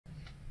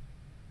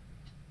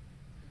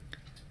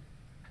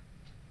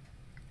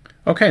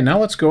Okay, now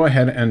let's go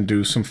ahead and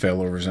do some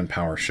failovers in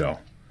PowerShell.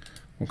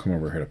 We'll come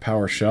over here to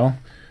PowerShell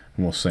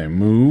and we'll say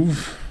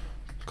move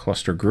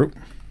cluster group.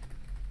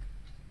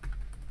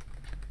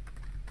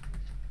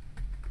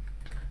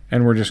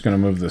 And we're just going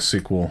to move the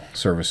SQL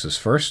services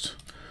first.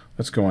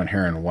 Let's go in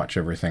here and watch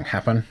everything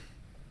happen.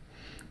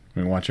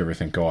 We watch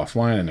everything go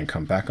offline and then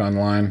come back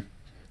online.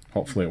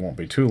 Hopefully it won't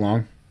be too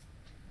long.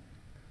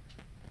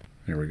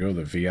 Here we go,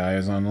 the VI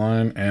is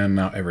online, and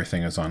now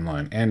everything is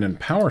online. And in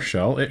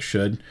PowerShell, it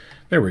should,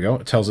 there we go,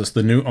 it tells us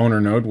the new owner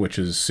node, which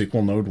is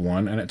SQL node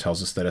 1, and it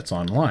tells us that it's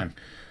online.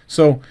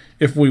 So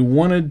if we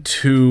wanted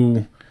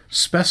to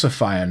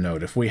specify a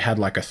node, if we had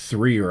like a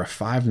 3 or a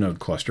 5 node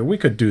cluster, we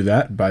could do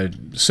that by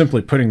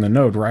simply putting the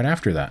node right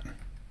after that.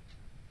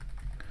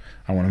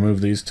 I want to move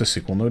these to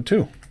SQL node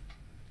 2.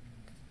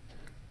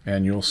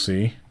 And you'll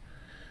see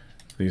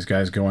these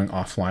guys going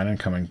offline and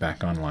coming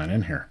back online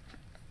in here.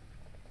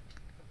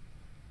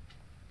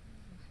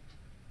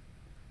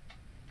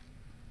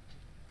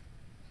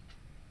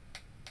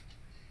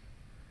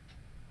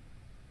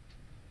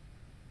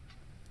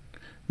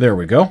 There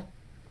we go.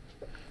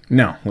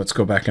 Now, let's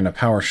go back into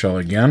PowerShell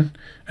again,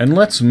 and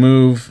let's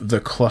move the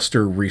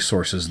cluster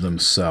resources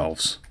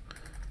themselves.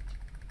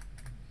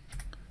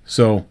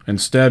 So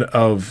instead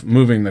of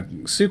moving the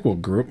SQL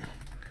group,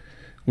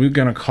 we're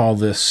going to call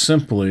this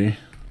simply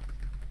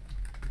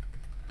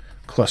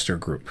cluster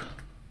group.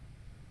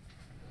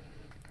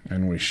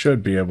 And we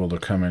should be able to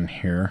come in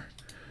here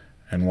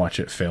and watch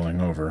it failing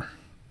over.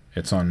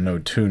 It's on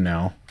node 2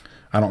 now.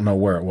 I don't know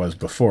where it was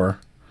before,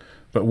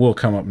 but we'll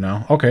come up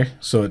now. Okay,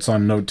 so it's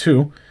on node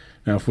 2.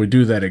 Now if we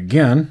do that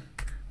again,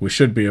 we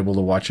should be able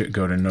to watch it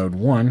go to node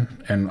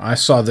 1. And I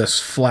saw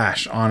this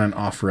flash on and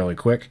off really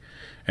quick.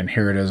 And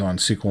here it is on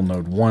SQL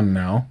node 1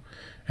 now.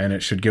 And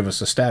it should give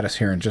us a status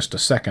here in just a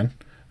second.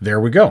 There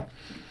we go.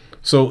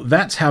 So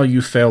that's how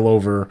you fail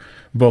over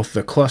both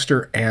the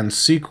cluster and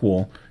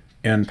SQL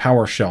in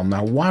PowerShell.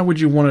 Now, why would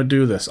you want to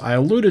do this? I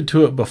alluded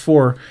to it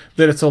before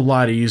that it's a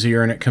lot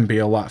easier and it can be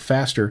a lot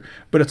faster,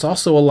 but it's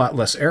also a lot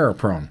less error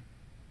prone.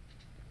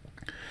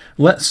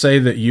 Let's say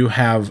that you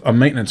have a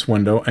maintenance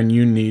window and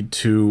you need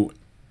to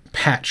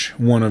patch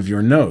one of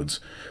your nodes.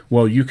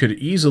 Well, you could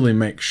easily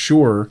make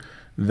sure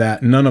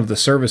that none of the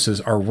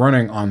services are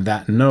running on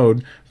that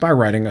node by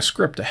writing a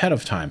script ahead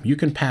of time. You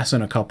can pass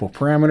in a couple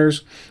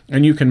parameters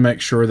and you can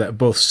make sure that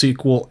both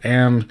SQL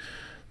and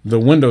the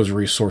Windows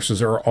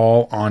resources are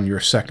all on your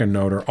second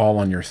node or all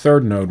on your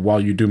third node while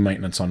you do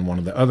maintenance on one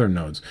of the other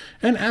nodes.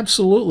 And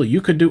absolutely,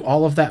 you could do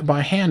all of that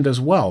by hand as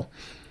well.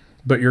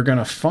 But you're going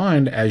to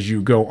find as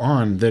you go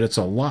on that it's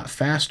a lot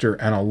faster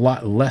and a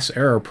lot less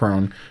error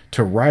prone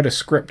to write a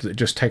script that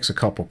just takes a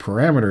couple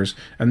parameters,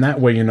 and that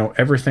way you know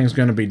everything's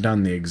going to be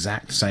done the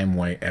exact same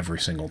way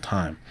every single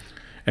time.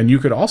 And you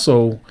could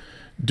also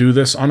do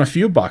this on a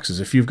few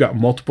boxes. If you've got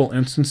multiple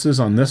instances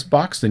on this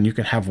box, then you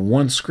can have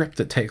one script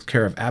that takes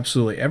care of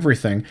absolutely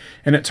everything,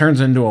 and it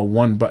turns into a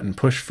one-button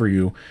push for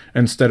you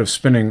instead of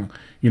spending,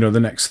 you know, the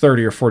next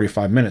 30 or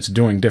 45 minutes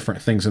doing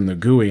different things in the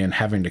GUI and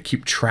having to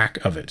keep track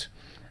of it.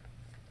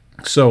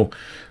 So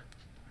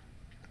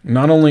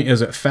not only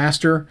is it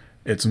faster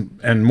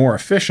and more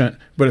efficient,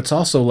 but it's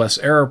also less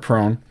error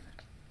prone.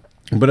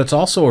 But it's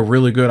also a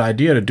really good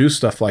idea to do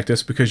stuff like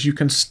this because you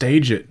can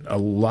stage it a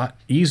lot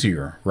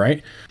easier,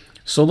 right?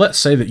 So let's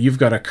say that you've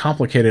got a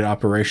complicated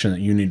operation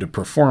that you need to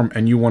perform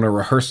and you want to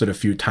rehearse it a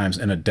few times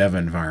in a dev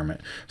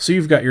environment. So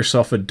you've got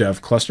yourself a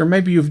dev cluster.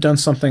 Maybe you've done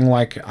something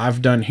like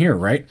I've done here,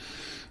 right?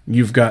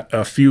 You've got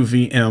a few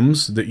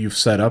VMs that you've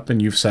set up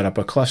and you've set up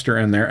a cluster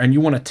in there and you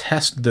want to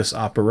test this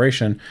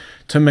operation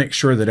to make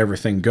sure that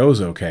everything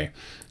goes okay.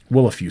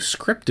 Well, if you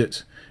script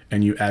it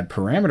and you add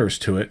parameters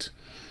to it,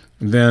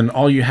 then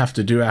all you have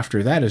to do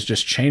after that is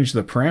just change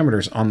the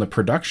parameters on the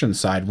production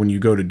side when you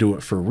go to do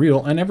it for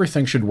real, and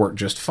everything should work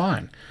just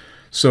fine.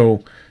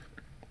 So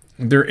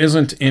there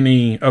isn't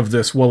any of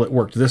this, well, it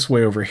worked this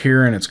way over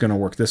here and it's going to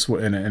work this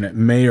way and it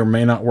may or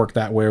may not work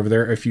that way over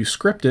there. If you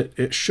script it,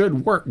 it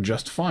should work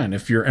just fine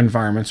if your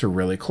environments are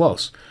really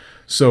close.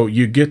 So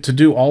you get to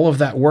do all of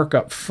that work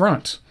up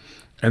front.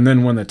 And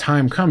then when the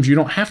time comes, you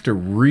don't have to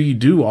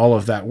redo all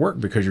of that work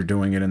because you're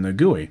doing it in the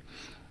GUI.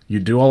 You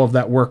do all of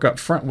that work up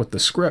front with the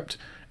script,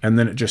 and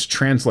then it just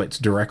translates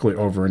directly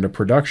over into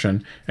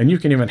production. And you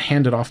can even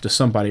hand it off to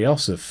somebody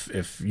else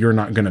if you're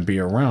not going to be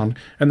around,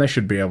 and they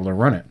should be able to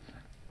run it.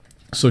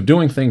 So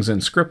doing things in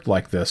script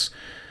like this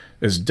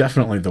is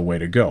definitely the way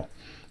to go.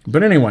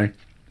 But anyway,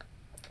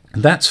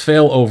 that's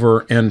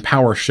failover in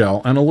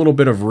PowerShell and a little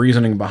bit of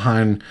reasoning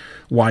behind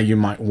why you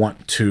might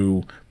want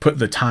to put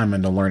the time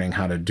into learning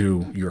how to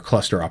do your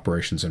cluster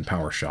operations in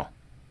PowerShell.